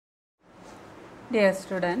Dear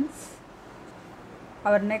students,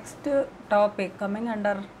 our next topic coming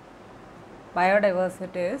under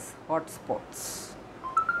biodiversity is hotspots.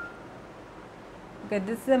 Okay,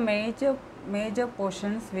 this is a major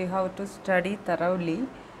portions we have to study thoroughly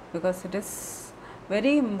because it is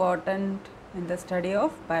very important in the study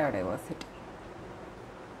of biodiversity.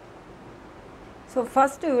 So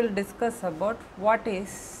first we will discuss about what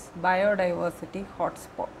is biodiversity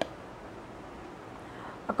hotspot.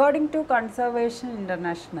 According to Conservation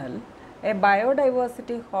International, a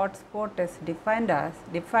biodiversity hotspot is defined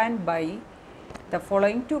by the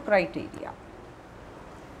following two criteria.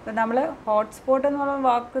 So, hotspot ennulla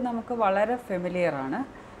vaakku namukku valare familiar aanu.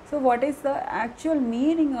 So, what is the actual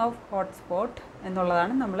meaning of hotspot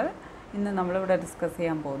ennulladana nammal ivide discuss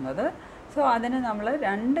cheyan povunathu. So, adine nammal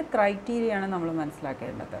rendu criteria aanu nammal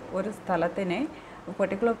manasilakkendathu. Oru stalathine a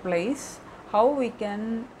particular place, how we can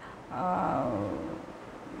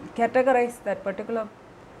categorize that particular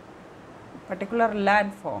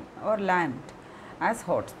landform or land as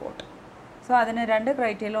hotspot. So, adine rendu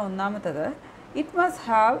criteria onnamathathu, it must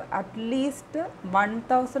have at least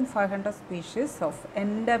 1500 species of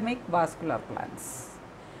endemic vascular plants.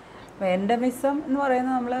 Endemism എന്ന്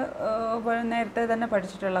പറയുന്നത് നമ്മൾ നേരത്തെ തന്നെ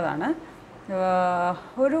പഠിച്ചിട്ടുള്ളതാണ്.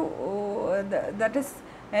 That is,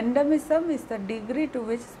 endemism is the degree to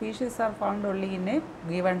which species are found only in a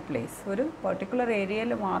given place. ഒരു particular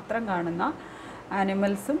ഏരിയയിൽ മാത്രം കാണുന്ന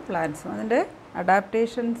ആനിമൽസും പ്ലാന്റ്സും അതിൻ്റെ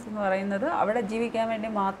അഡാപ്റ്റേഷൻസ് എന്ന് പറയുന്നത് അവിടെ ജീവിക്കാൻ വേണ്ടി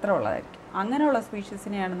മാത്രമുള്ളതായിരിക്കും. അങ്ങനെയുള്ള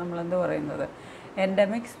സ്പീഷീസിനെയാണ് നമ്മൾ എന്ത് പറയുന്നത്,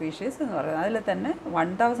 എൻഡമിക് സ്പീഷീസ് എന്ന് പറയുന്നത്. അതിൽ തന്നെ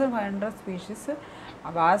 1500 സ്പീഷീസ്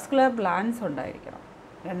വാസ്കുലർ പ്ലാന്റ്സ് ഉണ്ടായിരിക്കണം.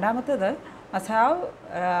 രണ്ടാമത്തേത് must have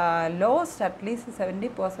lost at least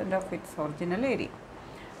 70% of its original area.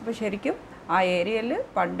 അപ്പോൾ ശരിക്കും ആ ഏരിയയിൽ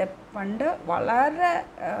പണ്ട് വളരെ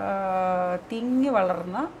തിങ്ങി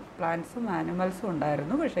വളർന്ന പ്ലാന്റ്സും ആനിമൽസും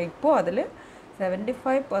ഉണ്ടായിരുന്നു. പക്ഷേ ഇപ്പോൾ അതിൽ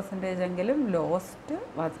 75% എങ്കിലും ലോസ്റ്റ്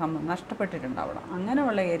നഷ്ടപ്പെട്ടിട്ടുണ്ടാവണം.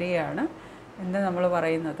 അങ്ങനെയുള്ള ഏരിയയാണ് എന്ന് നമ്മൾ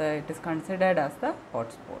പറയുന്നത്. It is considered as the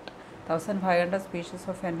hotspot. 1500 species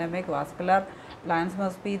of endemic vascular plants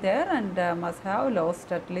must be there and must have lost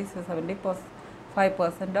at least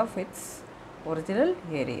 75% of its original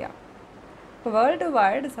area.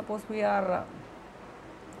 Worldwide, suppose we are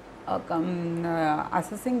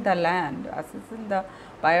assessing the land, assessing the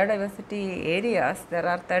biodiversity areas, there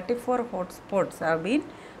are 34 hotspots have been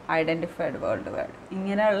identified worldwide.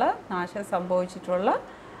 ഇങ്ങനെയുള്ള നാശം സംഭവിച്ചിട്ടുള്ള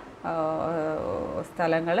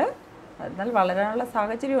സ്ഥലങ്ങൾ എന്നാൽ വളരാനുള്ള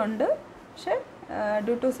സാഹചര്യമുണ്ട്. പക്ഷേ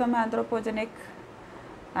due to some anthropogenic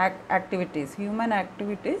activities, human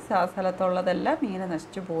activities ആ സ്ഥലത്തുള്ളതെല്ലാം ഇങ്ങനെ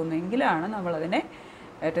നശിച്ചു പോകുന്നെങ്കിലാണ് നമ്മളതിനെ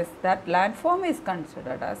that landform is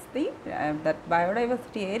considered as that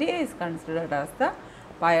biodiversity area is considered as the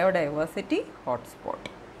biodiversity hotspot.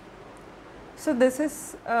 So this is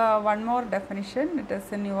one more definition. It is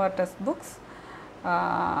in your textbooks.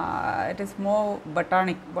 It is more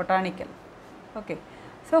botanical. Okay.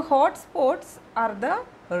 So hotspots are the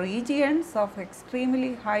regions of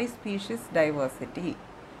extremely high species diversity,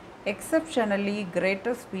 exceptionally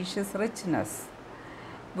greater species richness,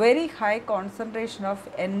 very high concentration of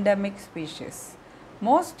endemic species,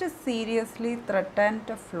 most seriously threatened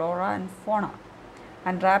flora and fauna,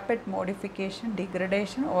 and rapid modification,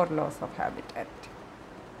 degradation or loss of habitat.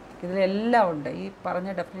 ഇതിലെല്ലാം ഉണ്ട്, ഈ പറഞ്ഞ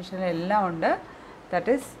ഡെഫിനിഷനിലെല്ലാം ഉണ്ട്.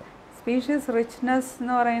 That is species richness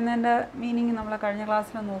എന്ന് പറയുന്നതിൻ്റെ meaning നമ്മൾ കഴിഞ്ഞ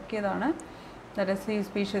ക്ലാസ്സിൽ നോക്കിയതാണ്. ദാറ്റ് ഈസ് ഈ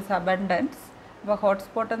സ്പീഷീസ് അബൻഡൻസ്. ഇപ്പോൾ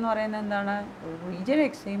ഹോട്ട്സ്പോട്ട് എന്ന് പറയുന്നത് എന്താണ്, region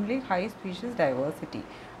extremely high species diversity,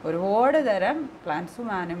 ഒരുപാട് തരം പ്ലാന്റ്സും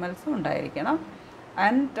ആനിമൽസും ഉണ്ടായിരിക്കണം.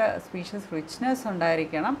 ആൻഡ് സ്പീഷീസ് റിച്ച്നെസ്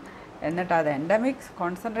ഉണ്ടായിരിക്കണം. എന്നിട്ട് അത്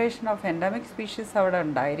കോൺസെൻട്രേഷൻ ഓഫ് എൻഡമിക് സ്പീഷീസ് അവിടെ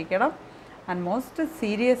ഉണ്ടായിരിക്കണം. ആൻഡ് മോസ്റ്റ്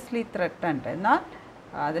സീരിയസ്ലി ത്രെട്ടൻഡ്, എന്നാൽ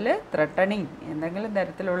അതിൽ ത്രെട്ടണിങ് എന്തെങ്കിലും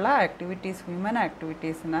തരത്തിലുള്ള ആക്ടിവിറ്റീസ്, ഹ്യൂമൻ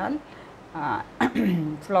ആക്ടിവിറ്റീസിനാൽ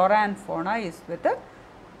ഫ്ലോറ ആൻഡ് ഫോണ is with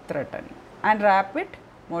threatening. And rapid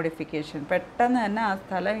modification, പെട്ടെന്ന് തന്നെ ആ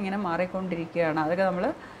സ്ഥലം ഇങ്ങനെ മാറിക്കൊണ്ടിരിക്കുകയാണ്. അതൊക്കെ നമ്മൾ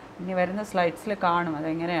ഇനി വരുന്ന സ്ലൈഡ്സിൽ കാണും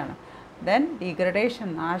അതെങ്ങനെയാണ്. ദെൻ ഡീഗ്രഡേഷൻ,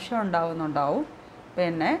 നാശം ഉണ്ടാവും.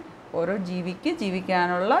 പിന്നെ ഓരോ ജീവിക്ക്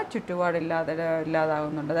ജീവിക്കാനുള്ള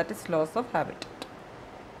ചുറ്റുപാടില്ലാതാകുന്നുണ്ട്. That is loss of habitat.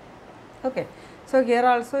 Okay. So here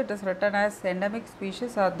also it is written as endemic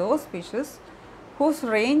species are those species whose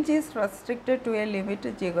range is restricted to a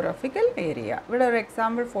limited geographical area. ഇവിടെ ഒരു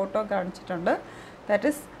എക്സാമ്പിൾ ഫോട്ടോ കാണിച്ചിട്ടുണ്ട്. That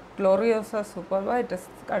is ഗ്ലോറിയോസ സൂപ്പർബ. It is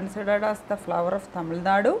considered as the flower of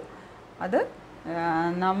Tamil Nadu. അത്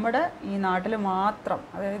നമ്മുടെ ഈ നാട്ടിൽ മാത്രം,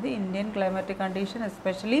 അതായത് Indian climatic condition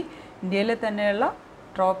especially ഇന്ത്യയിൽ തന്നെയുള്ള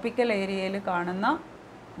ട്രോപ്പിക്കൽ ഏരിയയിൽ കാണുന്ന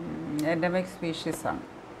endemic സ്പീഷീസാണ്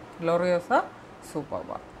ഗ്ലോറിയോസ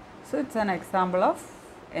സൂപ്പർബ. So it's an example of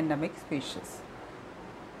endemic species.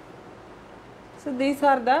 So these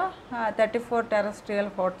are the 34 terrestrial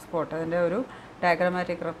hotspot. അതിൻ്റെ ഒരു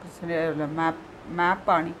ഡയഗ്രമാറ്റിക് റെപ്രസെൻ്റ്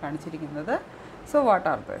മാപ്പാണ് ഈ കാണിച്ചിരിക്കുന്നത്. So what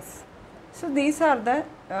are this? So these are the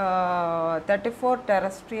 34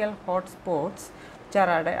 terrestrial hotspots which are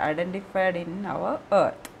identified in our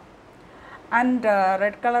earth. And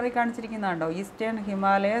red color കാണിച്ചിരിക്കുന്നുണ്ടോ, eastern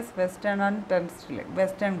Himalayas, western and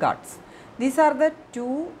western ഗാട്ട്സ്. These are the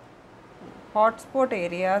two hotspot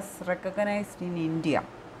areas recognized in India.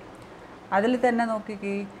 അതിൽ തന്നെ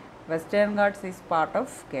നോക്കിക്കേ, western ഗാട്ട്സ് is part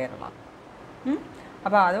of Kerala.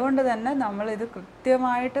 അപ്പോൾ അതുകൊണ്ട് തന്നെ നമ്മളിത്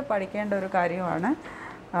കൃത്യമായിട്ട് പഠിക്കേണ്ട ഒരു കാര്യമാണ്.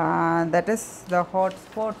 That is the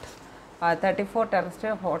hotspot 34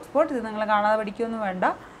 terrestrial hotspot. ഇത് നിങ്ങൾ കാണാതെ പഠിക്കുകയൊന്നും വേണ്ട.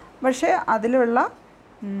 പക്ഷേ അതിലുള്ള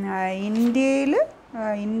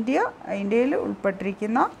ഇന്ത്യയിൽ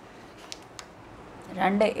ഉൾപ്പെട്ടിരിക്കുന്ന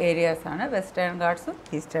 2 ഏരിയാസാണ് വെസ്റ്റേൺ ഗാട്ട്സും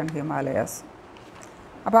ഈസ്റ്റേൺ ഹിമാലയാസും.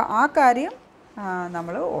 അപ്പോൾ ആ കാര്യം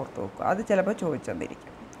നമ്മൾ ഓർത്ത് വെക്കുക. അത് ചിലപ്പോൾ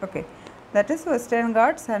ചോദിച്ചെന്നിരിക്കും. Okay, that is western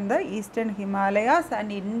ഗാട്ട്സ് and the eastern Himalayas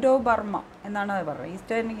and Indo Burma എന്നാണ് അത് പറയുന്നത്.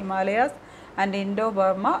 Eastern Himalayas and Indo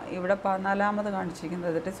Burma. ഇവിടെ 14ാമത്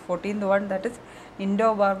കാണിച്ചിരിക്കുന്നത് that is 14th one, that is Indo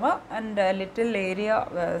Burma and little area,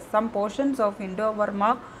 some portions of Indo Burma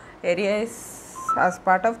area is as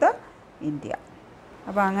part of the India.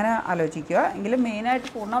 അപ്പോൾ അങ്ങനെ ആലോചിക്കുക. എങ്കിലും മെയിനായിട്ട്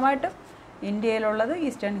പൂർണ്ണമായിട്ടും ഇന്ത്യയിലുള്ളത്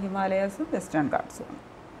ഈസ്റ്റേൺ ഹിമാലയാസും വെസ്റ്റേൺ ഗാട്ട്സും.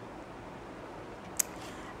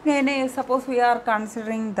 ഇനി suppose V R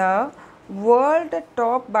considering the world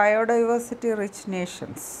top biodiversity rich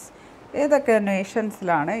Nations. ഏതൊക്കെ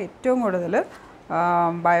നേഷൻസിലാണ് ഏറ്റവും കൂടുതൽ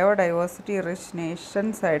ബയോഡൈവേഴ്സിറ്റി റിച്ച്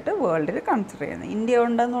നേഷൻസ് ആയിട്ട് വേൾഡിൽ കൺസിഡർ ചെയ്യുന്നത്? ഇന്ത്യ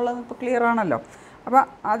ഉണ്ടെന്നുള്ളത് ഇപ്പോൾ ക്ലിയർ ആണല്ലോ. അപ്പോൾ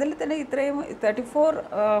അതിൽ തന്നെ ഇത്രയും 34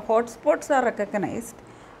 ഹോട്ട്സ്പോട്ട്സ് ആർ റെക്കഗ്നൈസ്ഡ്.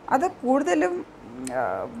 അത് കൂടുതലും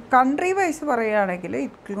കൺട്രി വൈസ് പറയുകയാണെങ്കിൽ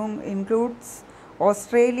includes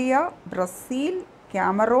Australia, Brazil,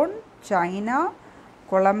 Cameroon, China,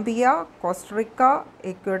 Colombia, Costa Rica,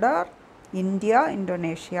 Ecuador, India,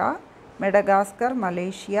 Indonesia, Madagascar,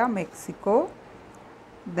 Malaysia, Mexico,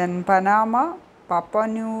 then Panama, Papua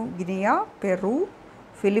new guinea, Peru,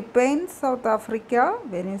 Philippines, south Africa,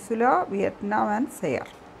 Venezuela, Vietnam and share.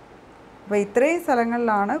 അപ്പോൾ ഇത്രയും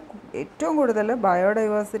സ്ഥലങ്ങളിലാണ് ഏറ്റവും കൂടുതൽ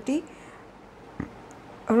ബയോഡൈവേഴ്സിറ്റി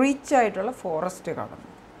റിച്ച് ആയിട്ടുള്ള forest കാണുന്നത്.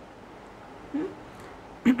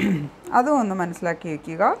 അതും ഒന്ന് മനസ്സിലാക്കി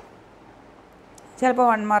വയ്ക്കുക. ചിലപ്പോൾ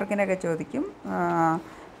 1 മാർക്കിനൊക്കെ ചോദിക്കും,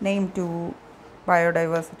 name 2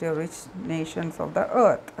 biodiversity rich Nations of the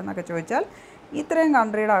earth എന്നൊക്കെ ചോദിച്ചാൽ ഇത്രയും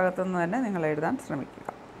കൺട്രിയുടെ അകത്തുനിന്ന് തന്നെ നിങ്ങൾ എഴുതാൻ ശ്രമിക്കുക.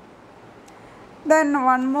 Then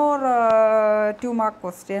one more 2 mark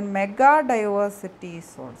question, mega diversity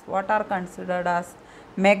zones. What are considered as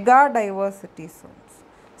mega diversity zones?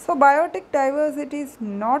 So biotic diversity is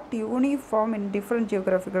not uniform in different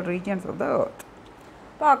geographical regions of the earth.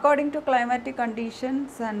 So according to climatic conditions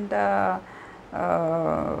and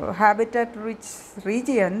habitat rich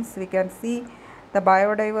regions, we can see the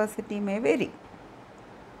biodiversity may vary.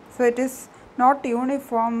 So it is not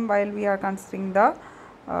uniform while we are considering the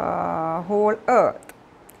whole earth.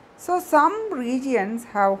 So some regions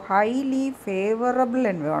have highly favorable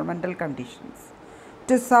environmental conditions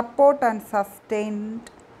to support and sustain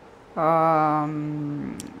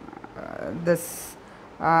this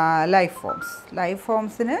life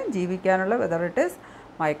forms in ജീവിക്കാനുള്ള, whether it is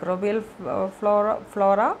microbial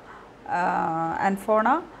flora and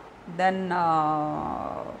fauna, then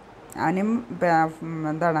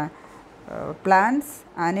എന്താണ് plants,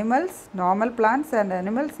 animals, normal plants and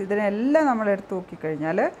animals. ഇതിനെല്ലാം നമ്മൾ എടുത്ത്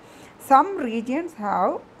നോക്കിക്കഴിഞ്ഞാൽ some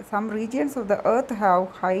regions of the earth have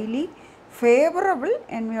highly favorable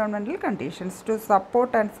environmental conditions to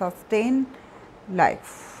support and sustain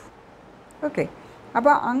life. Okay,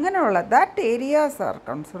 അപ്പോൾ അങ്ങനെയുള്ള that areas are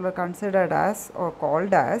considered as or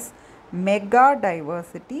called as mega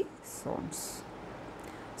diversity zones.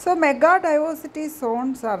 So mega diversity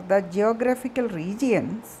zones are the geographical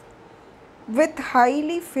regions with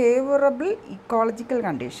highly favorable ecological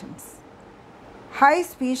conditions, high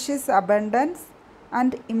species abundance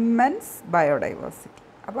and immense biodiversity.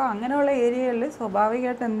 അപ്പോൾ അങ്ങനെയുള്ള ഏരിയകളിൽ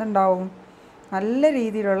സ്വാഭാവികമായിട്ട് എന്തുണ്ടാവും? നല്ല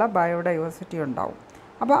രീതിയിലുള്ള biodiversity ഉണ്ടാവും.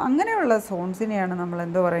 അപ്പോൾ അങ്ങനെയുള്ള സോൺസിനെയാണ് നമ്മൾ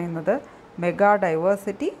എന്ത് പറയുന്നത്? Mega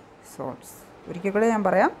diversity zones. ഒരിക്കൽ കൂടെ ഞാൻ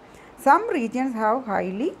പറയാം. Some regions have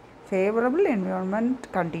highly favourable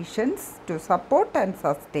environment conditions to support and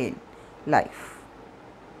sustain life.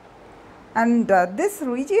 And these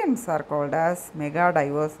regions are called as mega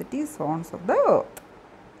diversity zones of the earth.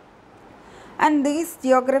 And these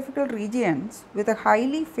geographical regions with a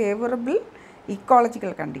highly favorable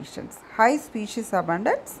ecological conditions, high species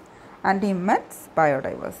abundance and immense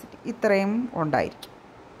biodiversity. ഇത്രയും ഉണ്ടായിരിക്കും.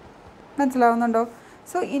 മനസ്സിലാവുന്നുണ്ടോ?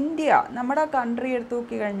 So India, നമ്മുടെ country എടുത്തു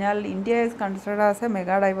നോക്കി കഴിഞ്ഞാൽ India is considered as a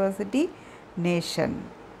mega diversity nation.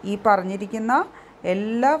 ഈ പറഞ്ഞിരിക്കുന്ന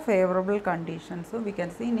എല്ലാ favourable കണ്ടീഷൻസും we can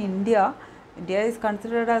see in India is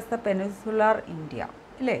considered as the peninsular India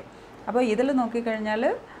അല്ലേ. അപ്പോൾ ഇതിൽ നോക്കിക്കഴിഞ്ഞാൽ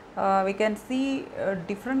we can see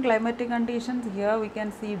different climatic conditions. Here we can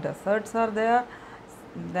see deserts are there,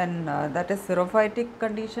 then that is xerophytic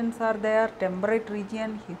conditions are there, temperate region,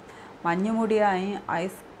 മഞ്ഞുമൂടിയ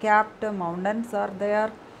ice capped mountains are there,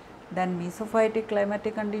 then mesophytic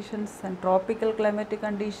climatic conditions and tropical climatic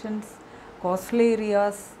conditions, coastal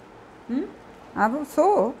areas. So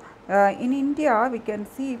in India we can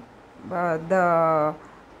see the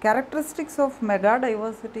characteristics of mega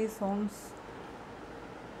diversity zones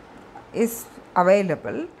is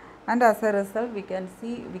available, and as a result we can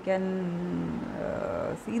see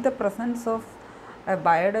the presence of a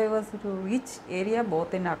biodiversity rich area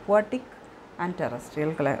both in aquatic and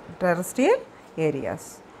terrestrial areas.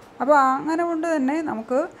 അപ്പോൾ അങ്ങനെ കൊണ്ട് തന്നെ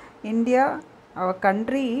നമുക്ക് India our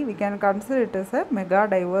country we can consider it as a mega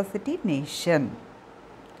diversity nation.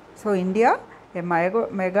 So India a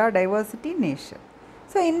mega diversity nation.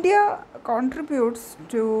 So India contributes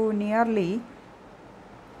to nearly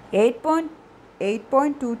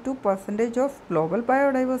 8.22% of global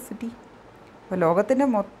biodiversity. അപ്പോൾ ലോകത്തിൻ്റെ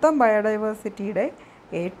മൊത്തം ബയോഡൈവേഴ്സിറ്റിയുടെ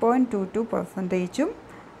 8.22%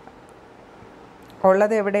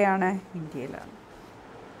 ഉള്ളത് എവിടെയാണ്? ഇന്ത്യയിലാണ്.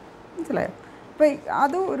 മനസ്സിലായോ? അപ്പോൾ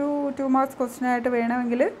അത് ഒരു 2 മാർക്സ് ക്വസ്റ്റ്യനായിട്ട്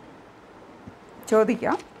വേണമെങ്കിൽ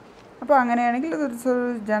ചോദിക്കാം. അപ്പോൾ അങ്ങനെയാണെങ്കിൽ ഇതൊരു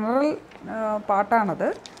ജനറൽ പാർട്ടാണത്.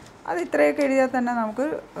 അത് ഇത്രയൊക്കെ എഴുതിയാൽ തന്നെ നമുക്ക്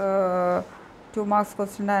 2 മാർക്സ്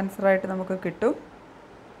ക്വസ്റ്റ്യൻ്റെ ആൻസറായിട്ട് നമുക്ക് കിട്ടും.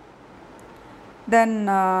 Then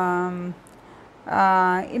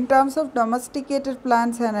in terms of domesticated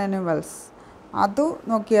plants and animals, അത്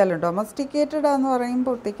നോക്കിയാലും ഡൊമസ്റ്റിക്കേറ്റഡ് എന്ന്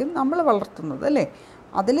പറയുമ്പോഴത്തേക്കും നമ്മൾ വളർത്തുന്നത് അല്ലേ,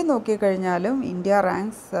 അതിൽ നോക്കിക്കഴിഞ്ഞാലും India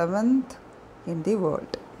ranks 7th in the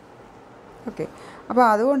world. Okay, അപ്പോൾ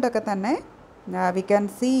അതുകൊണ്ടൊക്കെ തന്നെ we can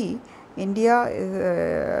see India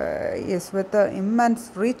is with the immense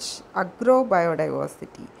rich agro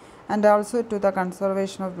biodiversity and also to the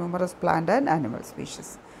conservation of numerous plant and animal species.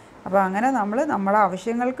 അപ്പോൾ അങ്ങനെ നമ്മൾ നമ്മുടെ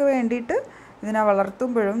ആവശ്യങ്ങൾക്ക് വേണ്ടിയിട്ട് ഇതിനെ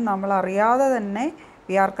വളർത്തുമ്പോഴും നമ്മളറിയാതെ തന്നെ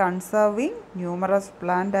we are conserving numerous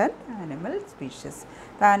plant and animal species.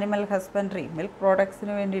 The animal husbandry, milk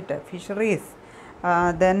productsന് വേണ്ടിയിട്ട്, fisheries,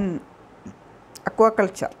 then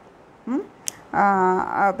aquaculture,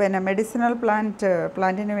 പിന്നെ മെഡിസിനൽ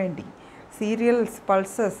പ്ലാന്റിന് വേണ്ടി സീരിയൽസ്,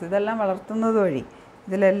 പൾസസ് ഇതെല്ലാം വളർത്തുന്നത് വഴി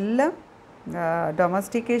ഇതിലെല്ലാം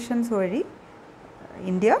ഡൊമസ്റ്റിക്കേഷൻസ് വഴി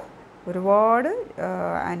ഇന്ത്യ ഒരുപാട്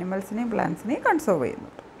ആനിമൽസിനെയും പ്ലാന്റ്സിനെയും കൺസേർവ്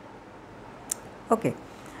ചെയ്യുന്നുണ്ട്. ഓക്കെ,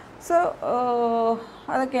 സോ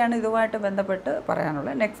അതൊക്കെയാണ് ഇതുമായിട്ട് ബന്ധപ്പെട്ട്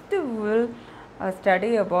പറയാനുള്ളത്. Next will study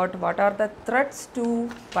about what are the threads to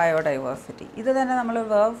biodiversity. ഇത് തന്നെ നമ്മൾ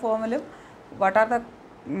verb ഫോമിലും what are the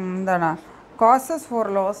causes for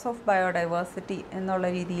loss of biodiversity എന്നുള്ള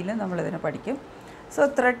രീതിയിൽ നമ്മളിതിനെ പഠിക്കും. സോ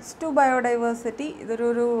ത്രെഡ്സ് ടു ബയോഡൈവേഴ്സിറ്റി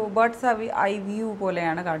ഇതൊരു ബേർഡ്സ് ഐ വ്യൂ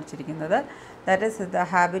പോലെയാണ് കാണിച്ചിരിക്കുന്നത്. That is the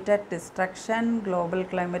habitat destruction, global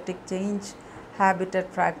climatic change, habitat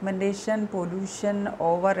fragmentation, pollution,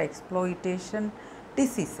 over exploitation,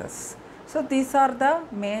 diseases. So these are the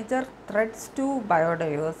major threats to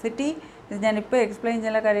biodiversity. ഇത് ഞാനിപ്പോൾ explain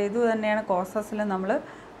ചെയ്യുന്ന കാര്യം ഇത് തന്നെയാണ് കോസസിൽ നമ്മൾ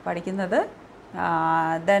പഠിക്കുന്നത്.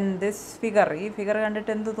 ദെൻ ദിസ് ഫിഗർ, ഈ ഫിഗർ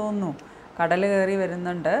കണ്ടിട്ട് എന്ത് തോന്നുന്നു? കടൽ കയറി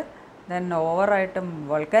വരുന്നുണ്ട്, ദെൻ ഓവറായിട്ടും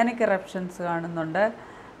വോൾക്കാനിക് ഇറപ്ഷൻസ് കാണുന്നുണ്ട്,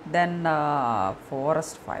 ദെൻ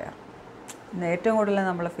ഫോറസ്റ്റ് ഫയർ. ഇന്ന് ഏറ്റവും കൂടുതൽ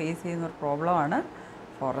നമ്മൾ ഫേസ് ചെയ്യുന്നൊരു പ്രോബ്ലമാണ്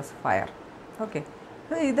ഫോറസ്റ്റ് ഫയർ. ഓക്കെ,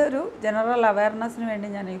 ഇതൊരു ജനറൽ അവയർനെസ്സിന് വേണ്ടി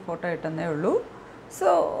ഞാൻ ഈ ഫോട്ടോ ഇട്ടുന്നേ ഉള്ളൂ. സോ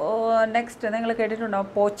നെക്സ്റ്റ് നിങ്ങൾ കേട്ടിട്ടുണ്ടാവും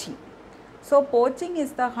poaching. So poaching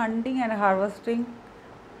is the hunting and harvesting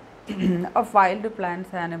of wild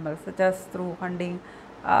plants animals such as through hunting,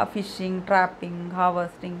 phishing, trapping,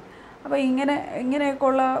 harvesting. അപ്പോൾ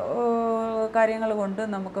ഇങ്ങനെയൊക്കെയുള്ള കാര്യങ്ങൾ കൊണ്ട്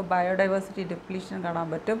നമുക്ക് ബയോഡൈവേഴ്സിറ്റി ഡിപ്ലീഷൻ കാണാൻ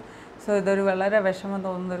പറ്റും. സോ ഇതൊരു വളരെ വിഷമം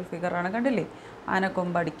തോന്നുന്നൊരു ഫിഗറാണ്. കണ്ടില്ലേ,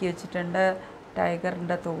 ആനക്കൊമ്പ് അടുക്കി വെച്ചിട്ടുണ്ട്,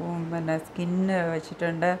 ടൈഗറിൻ്റെ പിന്നെ സ്കിന്ന്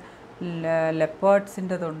വെച്ചിട്ടുണ്ട്,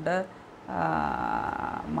 ലെപ്പേർഡ്സിൻ്റെതുണ്ട്,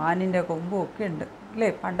 മാനിൻ്റെ കൊമ്പും ഒക്കെ ഉണ്ട് അല്ലേ.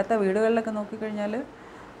 പണ്ടത്തെ വീടുകളിലൊക്കെ നോക്കിക്കഴിഞ്ഞാൽ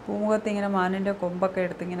പൂമുഖത്ത് ഇങ്ങനെ മാനിൻ്റെ കൊമ്പൊക്കെ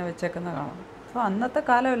എടുത്ത് ഇങ്ങനെ വെച്ചേക്കുന്ന കാണാം. സോ അന്നത്തെ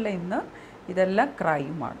കാലമല്ല ഇന്ന്, ഇതെല്ലാം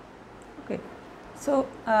ക്രൈമാണ്. ഓക്കെ, സോ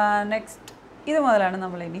നെക്സ്റ്റ് ഇത് മുതലാണ്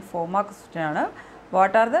നമ്മൾ ഇനി 4 മാർക്ക് ക്വസ്റ്റ്യനാണ്.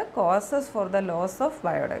 What are the causes for the loss of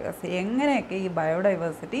biodiversity? എങ്ങനെയൊക്കെ ഈ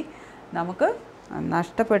ബയോഡൈവേഴ്സിറ്റി നമുക്ക്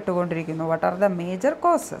നഷ്ടപ്പെട്ടുകൊണ്ടിരിക്കുന്നു? What are the major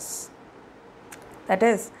causes? That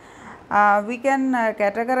is we can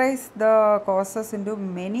categorize the causes into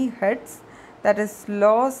many heads. That is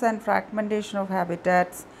loss and fragmentation of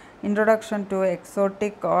habitats, introduction to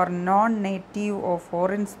exotic or non-native or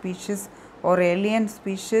foreign species or alien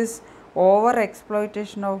species, over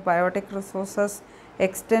exploitation of biotic resources,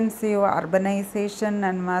 extensive urbanization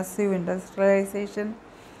and massive industrialization,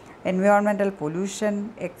 environmental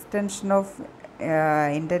pollution, extension of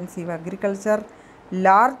intensive agriculture,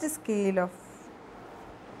 large scale of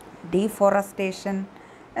deforestation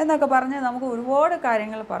എന്നൊക്കെ പറഞ്ഞ് നമുക്ക് ഒരുപാട്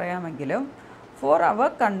കാര്യങ്ങൾ പറയാമെങ്കിലും for our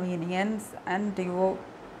convenience and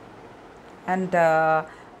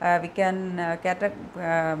we can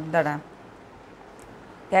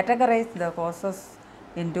categorize the causes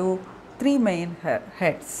into three main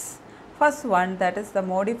heads. First one, that is the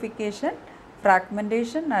modification,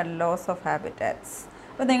 fragmentation and loss of habitats.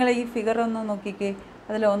 അപ്പോൾ നിങ്ങൾ ഈ figure ഒന്ന് നോക്കിക്കേ.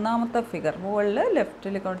 അതിൽ ഒന്നാമത്തെ ഫിഗർ മുകളിൽ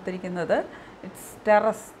ലെഫ്റ്റിൽ കൊടുത്തിരിക്കുന്നത് ഇറ്റ്സ്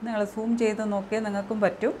ടെറസ്. നിങ്ങൾ സൂം ചെയ്ത് നോക്കിയാൽ നിങ്ങൾക്കും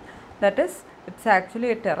പറ്റും. That is it's actually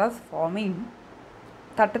A terrace forming.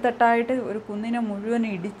 തട്ടുതട്ടായിട്ട് ഒരു കുന്നിനെ മുഴുവൻ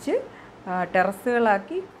ഇടിച്ച്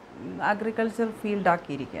ടെറസുകളാക്കി അഗ്രികൾച്ചർ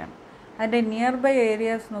ഫീൽഡാക്കിയിരിക്കുകയാണ്. അതിൻ്റെ നിയർ ബൈ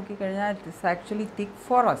ഏരിയാസ് നോക്കിക്കഴിഞ്ഞാൽ it's actually thick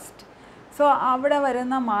forest. So അവിടെ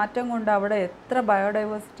വരുന്ന മാറ്റം കൊണ്ട് അവിടെ എത്ര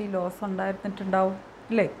ബയോഡൈവേഴ്സിറ്റി ലോസ് ഉണ്ടായിരുന്നിട്ടുണ്ടാവും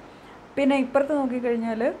അല്ലേ? പിന്നെ ഇപ്പുറത്ത്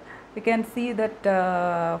നോക്കിക്കഴിഞ്ഞാൽ we can see that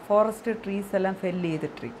forest trees എല്ലാം ഫെല്ല്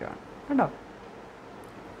ചെയ്തിട്ടിരിക്കുകയാണ് കേട്ടോ,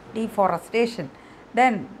 deforestation.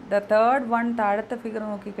 Then the third one, താഴത്തെ ഫിഗർ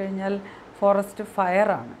നോക്കിക്കഴിഞ്ഞാൽ ഫോറസ്റ്റ്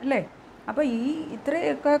ഫയറാണ് അല്ലേ? അപ്പോൾ ഈ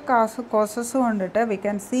ഇത്രയൊക്കെ കോസസ് കൊണ്ടിട്ട് we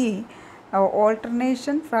can see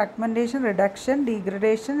alternation, fragmentation, reduction,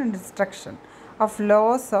 degradation and destruction of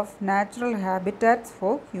loss of natural habitats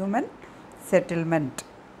for human settlement.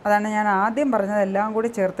 അതാണ് ഞാൻ ആദ്യം പറഞ്ഞത്. എല്ലാം കൂടി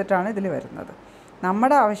ചേർത്തിട്ടാണ് ഇതിൽ വരുന്നത്.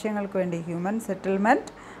 നമ്മുടെ ആവശ്യങ്ങൾക്ക് വേണ്ടി human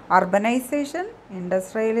settlement, urbanisation,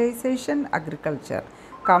 industrialisation, agriculture,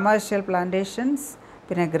 commercial plantations,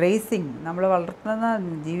 പിന്നെ ഗ്രേസിങ്, നമ്മൾ വളർത്തുന്ന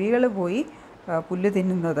ജീവികൾ പോയി പുല്ല്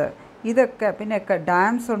തിന്നുന്നത്, ഇതൊക്കെ, പിന്നെയൊക്കെ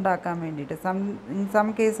ഡാംസ് ഉണ്ടാക്കാൻ വേണ്ടിയിട്ട്, in some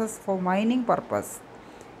cases four mining purpose,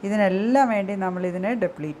 ഇതിനെല്ലാം വേണ്ടി നമ്മളിതിനെ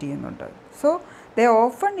ഡെപ്ലീറ്റ് ചെയ്യുന്നുണ്ട്. So they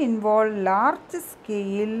often involve large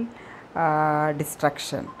scale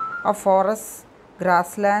destruction of forest,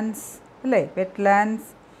 grass lands അല്ലേ, wet lands,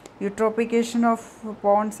 യൂട്രോപ്പിക്കേഷൻ of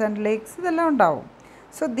ponds and lakes, ഇതെല്ലാം ഉണ്ടാവും.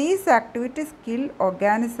 So these activities kill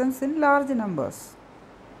organisms in large numbers.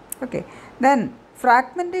 Okay, then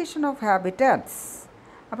fragmentation of habitats.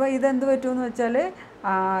 അപ്പോൾ ഇതെന്ത് പറ്റുമെന്ന് വെച്ചാൽ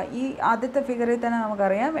ഈ ആദ്യത്തെ ഫിഗറിൽ തന്നെ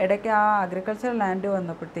നമുക്കറിയാം, ഇടയ്ക്ക് ആ അഗ്രികൾച്ചർ ലാൻഡ്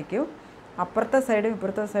വന്നപ്പോഴത്തേക്കും അപ്പുറത്തെ സൈഡും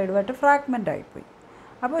ഇപ്പുറത്തെ സൈഡുമായിട്ട് ഫ്രാഗ്മെൻ്റ് ആയിപ്പോയി.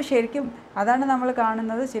 അപ്പോൾ ശരിക്കും അതാണ് നമ്മൾ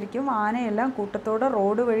കാണുന്നത്. ശരിക്കും ആനയെല്ലാം കൂട്ടത്തോടെ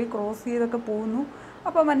റോഡ് വഴി ക്രോസ് ചെയ്തൊക്കെ പോകുന്നു.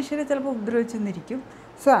 അപ്പോൾ മനുഷ്യരെ ചിലപ്പോൾ ഉപദ്രവിച്ചെന്നിരിക്കും.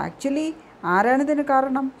 സോ ആക്ച്വലി ആരാണ് ഇതിന്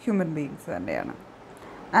കാരണം? ഹ്യൂമൻ ബീയിങ്സ് തന്നെയാണ്.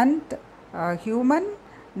 And human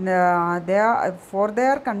for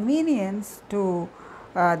their convenience to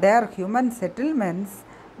their human settlements,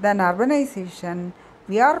 then urbanization,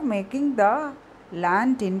 we are making the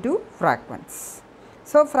land into fragments.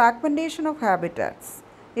 So fragmentation of habitats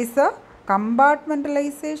is a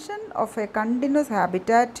compartmentalization of a continuous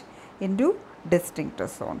habitat into distinct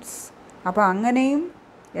zones. അപ്പോൾ അങ്ങനെയും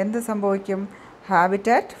എന്ത് സംഭവിക്കും?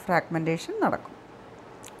 Habitat fragmentation നടക്കും.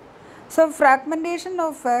 So fragmentation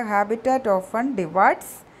of a habitat often divides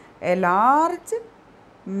a large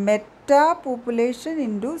population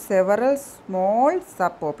into several small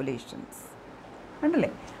subpopulations. ഉണ്ടല്ലേ?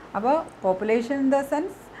 അപ്പോൾ population in the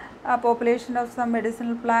sense population of some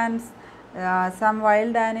medicinal plants, some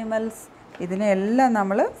wild animals, ഇതിനെല്ലാം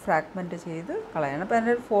നമ്മൾ fragment ചെയ്ത് കളയണം. അപ്പോൾ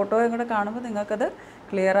എൻ്റെ ഒരു ഫോട്ടോയും കൂടെ കാണുമ്പോൾ നിങ്ങൾക്കത്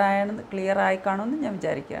ക്ലിയർ ആയി കാണുമെന്ന് ഞാൻ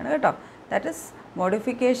വിചാരിക്കുകയാണ് കേട്ടോ. That is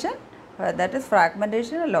modification, that is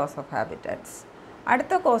fragmentation and loss of habitats.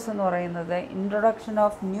 അടുത്ത കോസ് എന്ന് പറയുന്നത് introduction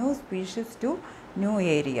of new species to new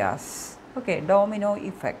areas. Okay, domino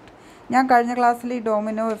effect. ഞാൻ കഴിഞ്ഞ ക്ലാസ്സിൽ ഈ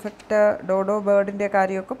ഡോമിനോ ഇഫക്റ്റ്, ഡോഡോ ബേർഡിൻ്റെ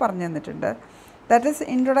കാര്യമൊക്കെ പറഞ്ഞു തന്നിട്ടുണ്ട്. That is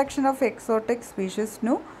introduction of exotic species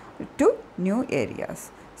to new areas.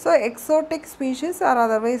 So exotic species R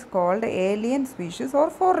otherwise called alien species or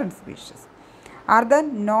foreign species are the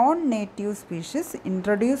non native species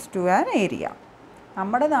introduce to an area.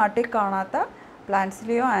 നമ്മുടെ നാട്ടിൽ കാണാത്ത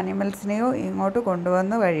പ്ലാന്റ്സിനെയോ ആനിമൽസിനെയോ ഇങ്ങോട്ട്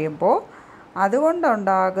കൊണ്ടുവന്ന് കഴിയുമ്പോൾ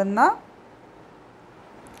അതുകൊണ്ടുണ്ടാകുന്ന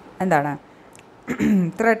എന്താണ്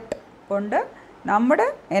ത്രെട്ട് കൊണ്ട് നമ്മുടെ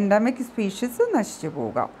എൻഡമിക് സ്പീഷീസ് നശിച്ചു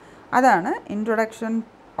പോവുക. അതാണ് introduction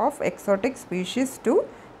of exotic species to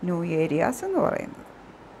new areas എന്ന് പറയുന്നത്.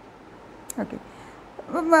 ഓക്കെ,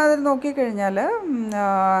 അപ്പം അത് നോക്കിക്കഴിഞ്ഞാൽ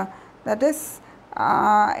that is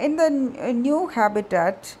in the new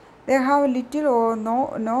habitat they have little or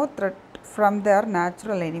no threat from their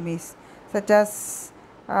natural enemies such as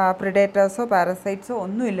പ്രിഡേറ്റേഴ്സോ പാരസൈറ്റ്സോ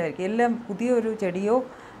ഒന്നുമില്ലായിരിക്കും. എല്ലാം പുതിയൊരു ചെടിയോ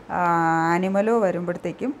ആനിമലോ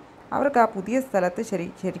വരുമ്പോഴത്തേക്കും അവർക്ക് ആ പുതിയ സ്ഥലത്ത്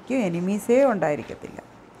ശരിക്കും എനിമീസേ ഉണ്ടായിരിക്കത്തില്ല.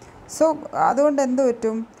 സോ അതുകൊണ്ട് എന്ത്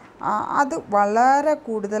പറ്റും? അത് വളരെ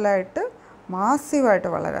കൂടുതലായിട്ട് മാസീവായിട്ട്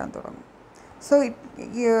വളരാൻ തുടങ്ങും. So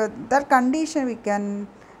that condition we can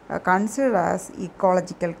consider as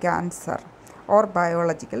ecological cancer or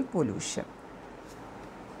biological pollution.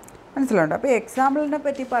 മനസ്സിലുണ്ട്. അപ്പോൾ എക്സാമ്പിളിനെ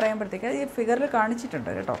പറ്റി പറയുമ്പോഴത്തേക്ക് ഈ ഫിഗറിൽ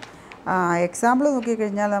കാണിച്ചിട്ടുണ്ട് കേട്ടോ. എക്സാമ്പിൾ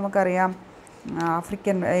നോക്കിക്കഴിഞ്ഞാൽ നമുക്കറിയാം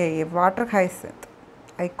ആഫ്രിക്കൻ വാട്ടർ ഹൈസിന്ത്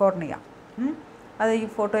ഐക്കോർണിയ, അത് ഈ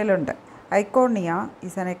ഫോട്ടോയിലുണ്ട്. Eichhornia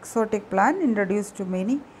is an exotic plant introduced to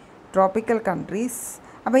many tropical countries.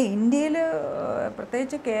 അപ്പോൾ ഇന്ത്യയിൽ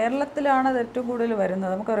പ്രത്യേകിച്ച് കേരളത്തിലാണ് അത് ഏറ്റവും കൂടുതൽ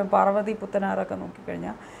വരുന്നത്. നമുക്കറിയാം പാർവതി പുത്തനാറൊക്കെ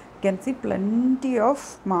നോക്കിക്കഴിഞ്ഞാൽ can see plenty of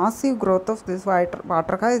massive growth of this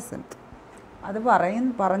water Hyacinth. അത്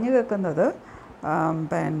പറഞ്ഞു കേൾക്കുന്നത്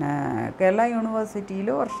പിന്നെ കേരള യൂണിവേഴ്സിറ്റിയിൽ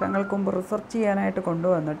വർഷങ്ങൾക്ക് മുമ്പ് റിസർച്ച് ചെയ്യാനായിട്ട്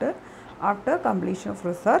കൊണ്ടുവന്നിട്ട് ആഫ്റ്റർ കംപ്ലീഷൻ ഓഫ്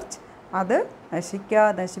റിസർച്ച് അത്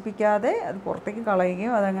നശിപ്പിക്കാതെ അത് പുറത്തേക്ക്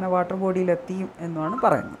കളയുകയും അതങ്ങനെ വാട്ടർ ബോഡിയിലെത്തിയും എന്നാണ്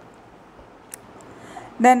പറയുന്നത്.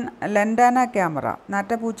 ദെൻ ലെൻഡാന ക്യാമറ,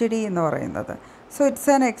 നാറ്റപ്പൂച്ചെടി എന്ന് പറയുന്നത്. So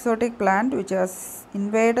it's an exotic plant which has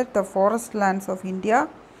invaded the forest lands of India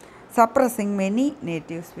suppressing many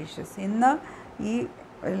native species. ഇന്ന് ഈ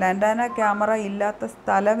ലെൻഡാന ക്യാമറ ഇല്ലാത്ത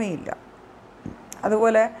സ്ഥലമേ ഇല്ല.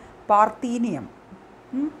 അതുപോലെ പാർത്തീനിയം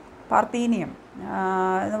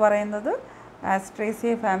എന്ന് പറയുന്നത്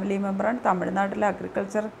ആസ്ട്രേസിയ ഫാമിലി മെമ്പറാണ്. തമിഴ്നാട്ടിലെ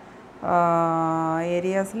അഗ്രികൾച്ചർ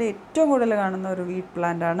ഏരിയാസിൽ ഏറ്റവും കൂടുതൽ കാണുന്ന ഒരു വീറ്റ്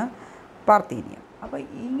പ്ലാന്റാണ് പാർത്തീനിയം. അപ്പോൾ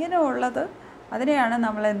ഇങ്ങനെയുള്ളത് അതിനെയാണ്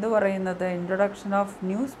നമ്മൾ എന്ത് പറയുന്നത്, introduction of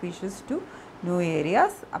new species to new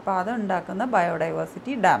areas. അപ്പോൾ അതുണ്ടാക്കുന്ന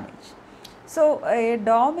biodiversity damage. So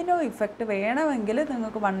domino effect വേണമെങ്കിൽ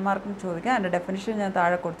നിങ്ങൾക്ക് 1 മാർക്കിന് ചോദിക്കാം. അതിൻ്റെ ഡെഫിനിഷൻ ഞാൻ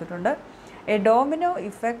താഴെ കൊടുത്തിട്ടുണ്ട്. A domino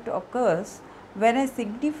effect occurs when a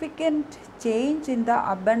significant change in the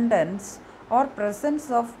abundance or presence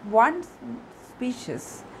of one species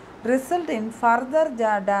result in further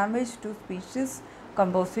damage to species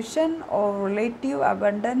composition or relative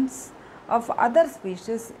abundance of other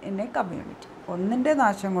species in a community. ഒന്നിൻ്റെ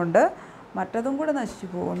നാശം കൊണ്ട് മറ്റതും കൂടെ നശിച്ചു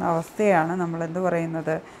പോകുന്ന അവസ്ഥയാണ് നമ്മളെന്ത്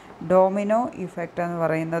പറയുന്നത്, domino effect എന്ന്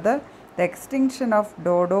പറയുന്നത്. The extinction of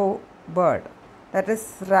dodo bird, that is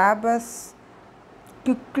റാബസ്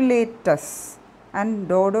ക്യുക്കുലേറ്റസ് and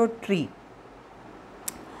dodo tree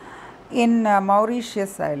in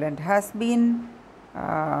Mauritius Island has been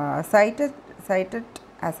cited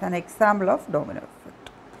as an example of domino effect.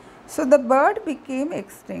 So the bird became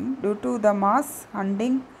extinct due to the mass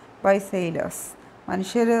hunting by sailors.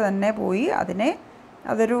 മനുഷ്യർ തന്നെ പോയി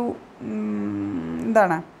അതൊരു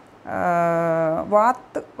എന്താണ്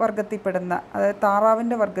വാത്ത് വർഗത്തിൽപ്പെടുന്ന, അതായത്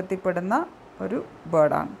താറാവിൻ്റെ വർഗത്തിൽപ്പെടുന്ന ഒരു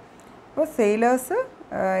ബേർഡാണ്. അപ്പോൾ sailors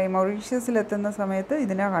മൗറീഷ്യസിലെത്തുന്ന സമയത്ത്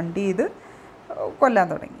ഇതിനെ ഹണ്ട് ചെയ്ത് കൊല്ലാൻ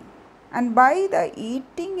തുടങ്ങി. And by the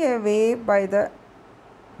eating a way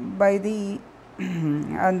by the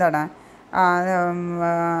എന്താണ്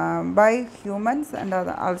by humans and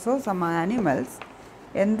also some animals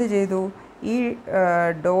എന്ത് ചെയ്തു, ഈ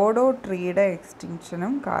ഡോഡോ ട്രീയുടെ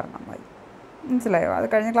എക്സ്റ്റിങ്ഷനും കാരണമായി. മനസ്സിലായോ? അത്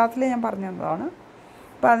കഴിഞ്ഞ ക്ലാസ്സിൽ ഞാൻ പറഞ്ഞു തന്നതാണ്.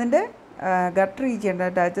 അപ്പോൾ അതിൻ്റെ ഗട്ട് റീജിയൻ,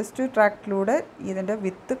 ഡൈജസ്റ്റീവ് ട്രാക്റ്റിലൂടെ ഇതിൻ്റെ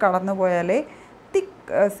വിത്ത് കടന്നു പോയാലേ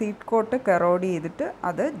തിക്ക് സീഡ് കോട്ട് കെറോഡ് ചെയ്തിട്ട്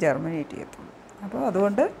അത് ജെർമിനേറ്റ് ചെയ്യത്തുള്ളൂ. അപ്പോൾ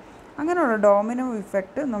അതുകൊണ്ട് അങ്ങനെയുള്ള ഡോമിനോ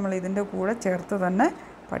ഇഫക്റ്റ് നമ്മൾ ഇതിൻ്റെ കൂടെ ചേർത്ത് തന്നെ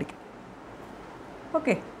പഠിക്കും.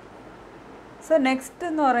 ഓക്കെ. സോ നെക്സ്റ്റ്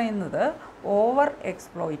എന്ന് പറയുന്നത് over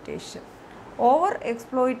exploitation. Over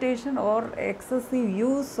exploitation or excessive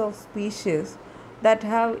use of species that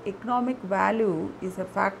have economic value is a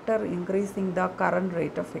factor increasing the current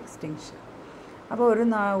rate of extinction. അപ്പോൾ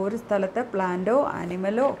ഒരു സ്ഥലത്തെ പ്ലാന്റോ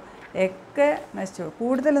ആനിമലോ ഒക്കെ നശിച്ചു.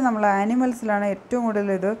 കൂടുതൽ നമ്മൾ ആനിമൽസിലാണ് ഏറ്റവും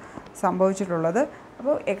കൂടുതൽ ഇത് സംഭവിച്ചിട്ടുള്ളത്.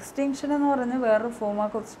 അപ്പോൾ എക്സ്റ്റിങ്ഷൻ എന്ന് പറഞ്ഞ് വേറൊരു ഫോം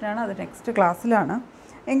ഓഫ് ക്വസ്റ്റ്യനാണ്, അത് നെക്സ്റ്റ് ക്ലാസ്സിലാണ്.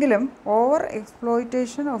 എങ്കിലും over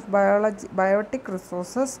exploitation of biotic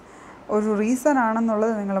resources ഒരു റീസൺ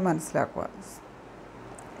ആണെന്നുള്ളത് നിങ്ങൾ മനസ്സിലാക്കുക.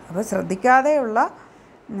 അപ്പോൾ ശ്രദ്ധിക്കാതെയുള്ള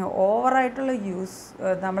ഓവറായിട്ടുള്ള യൂസ്,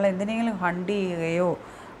 നമ്മൾ എന്തിനെങ്കിലും ഹണ്ട് ചെയ്യുകയോ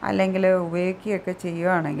അല്ലെങ്കിൽ ഉപയോഗിക്കുകയൊക്കെ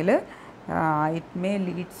ചെയ്യുകയാണെങ്കിൽ it may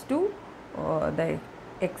leads to the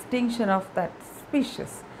extinction of that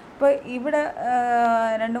species. ഇപ്പോൾ ഇവിടെ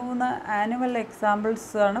 2-3 ആനിമൽ എക്സാമ്പിൾസ്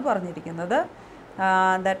ആണ് പറഞ്ഞിരിക്കുന്നത്.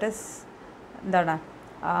 ദാറ്റ് ഈസ് എന്താണ്,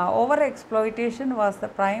 over exploitation was the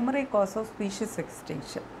primary cause of species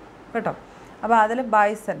extinction കേട്ടോ. അപ്പോൾ അതിൽ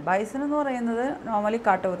ബൈസൺ എന്ന് പറയുന്നത് നോർമലി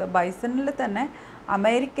കാട്ടുപോകുന്നത്. ബൈസണിൽ തന്നെ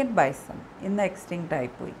അമേരിക്കൻ ബൈസൺ ഇന്ന് എക്സ്റ്റിങ്ക്റ്റ്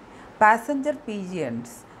ആയിപ്പോയി. Passenger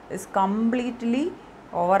pigeons is completely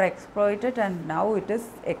over exploited and now it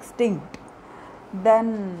is extinct. Then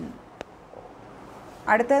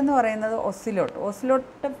അടുത്തതെന്ന് പറയുന്നത്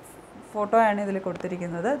ഒസിലോട്ട് ഫോട്ടോ ആണ് ഇതിൽ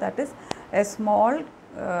കൊടുത്തിരിക്കുന്നത്. That is A small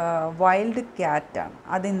wild ക്യാറ്റാണ്.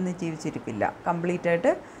 അതിന്ന് ജീവിച്ചിരിപ്പില്ല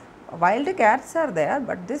കംപ്ലീറ്റായിട്ട്. Wild cats are there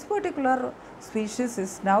but this particular species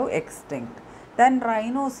is now extinct. Then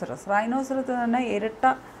rhinoceros തന്നെ ഇരട്ട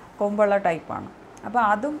കൊമ്പുള്ള ടൈപ്പാണ്. അപ്പോൾ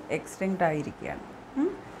അതും എക്സ്റ്റിങ്ക്റ്റ് ആയിരിക്കുകയാണ്.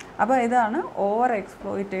 അപ്പോൾ ഇതാണ് ഓവർ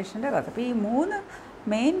എക്സ്പ്ലോയിറ്റേഷൻ്റെ കഥ. അപ്പോൾ ഈ 3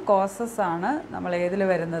 മെയിൻ കോസസ് ആണ് നമ്മൾ ഏതിൽ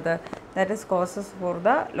വരുന്നത്, that is causes for the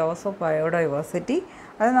loss of biodiversity.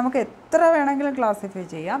 അത് നമുക്ക് എത്ര വേണമെങ്കിലും ക്ലാസിഫൈ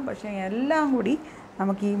ചെയ്യാം, പക്ഷേ എല്ലാം കൂടി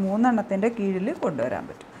നമുക്ക് ഈ 3 കീഴിൽ കൊണ്ടുവരാൻ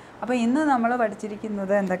പറ്റും. അപ്പോൾ ഇന്ന് നമ്മൾ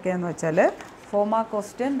പഠിച്ചിരിക്കുന്നത് എന്തൊക്കെയാണെന്ന് വെച്ചാൽ, FOMAA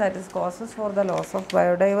question, that is causes for the loss of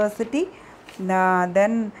biodiversity.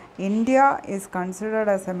 Then India is considered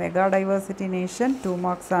as a mega diversity nation, 2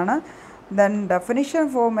 marks ആണ്. Then definition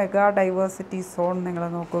for mega diversity zone നിങ്ങൾ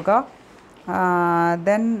നോക്കുക.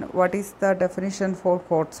 Then what is the definition for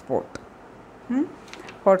hotspot?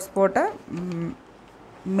 Hotspot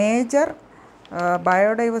major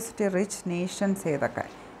biodiversity rich Nations ഏതൊക്കെ,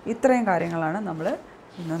 ഇത്രയും കാര്യങ്ങളാണ് നമ്മൾ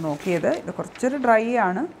ഇന്ന് നോക്കിയത്. ഇത് കുറച്ചൊരു ഡ്രൈ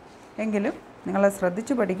ആണ് എങ്കിലും നിങ്ങൾ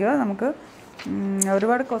ശ്രദ്ധിച്ച് പഠിക്കുക. നമുക്ക്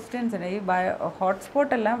ഒരുപാട് ക്വസ്റ്റ്യൻസ് ഉണ്ട്. ഈ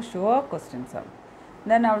ഹോട്ട്സ്പോട്ട് എല്ലാം ഷുവർ ക്വസ്റ്റ്യൻസ് ആണ്.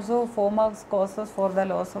 Then also 4 marks causes for the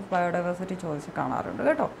loss of biodiversity ചോദിച്ച് കാണാറുണ്ട്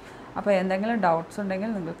കേട്ടോ. അപ്പോൾ എന്തെങ്കിലും ഡൗട്ട്സ് ഉണ്ടെങ്കിൽ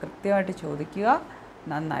നിങ്ങൾ കൃത്യമായിട്ട് ചോദിക്കുക,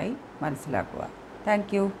 നന്നായി മനസ്സിലാക്കുക.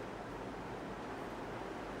 Thank you.